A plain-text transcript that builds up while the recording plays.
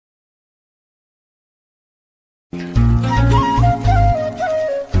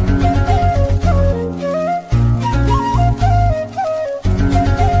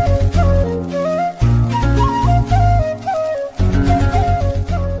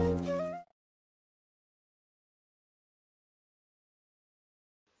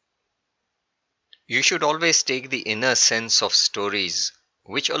You should always take the inner sense of stories,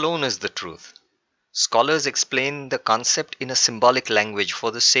 which alone is the truth. Scholars explain the concept in a symbolic language for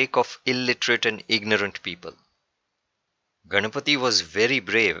the sake of illiterate and ignorant people. Ganapati was very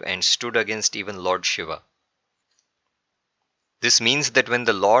brave and stood against even Lord Shiva. This means that when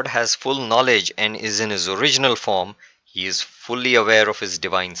the Lord has full knowledge and is in his original form, he is fully aware of his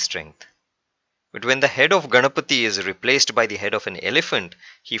divine strength. But when the head of Ganapati is replaced by the head of an elephant,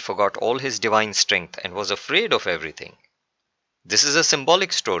 he forgot all his divine strength and was afraid of everything. This is a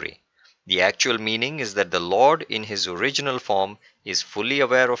symbolic story. The actual meaning is that the Lord in his original form is fully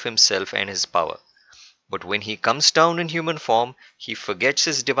aware of himself and his power. But when he comes down in human form, he forgets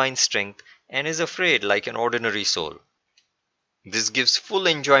his divine strength and is afraid like an ordinary soul. This gives full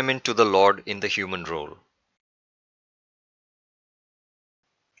enjoyment to the Lord in the human role.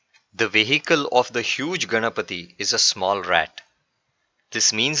 The vehicle of the huge Ganapati is a small rat.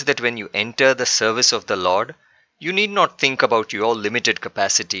 This means that when you enter the service of the Lord, you need not think about your limited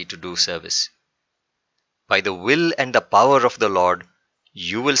capacity to do service. By the will and the power of the Lord,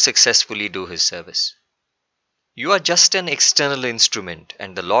 you will successfully do his service. You are just an external instrument,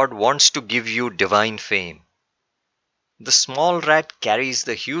 and the Lord wants to give you divine fame. The small rat carries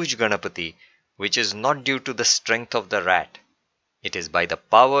the huge Ganapati, which is not due to the strength of the rat. It is by the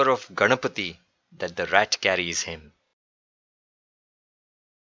power of Ganapati that the rat carries him.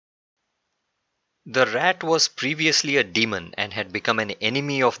 The rat was previously a demon and had become an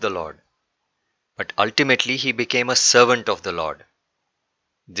enemy of the Lord. But ultimately he became a servant of the Lord.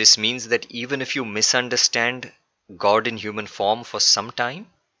 This means that even if you misunderstand God in human form for some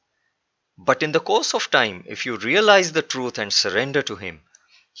time, but in the course of time, if you realize the truth and surrender to him,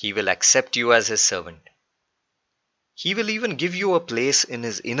 he will accept you as his servant. He will even give you a place in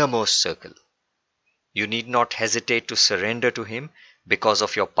his innermost circle. You need not hesitate to surrender to him because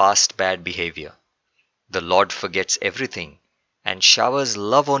of your past bad behavior. The Lord forgets everything and showers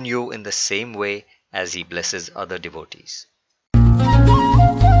love on you in the same way as he blesses other devotees.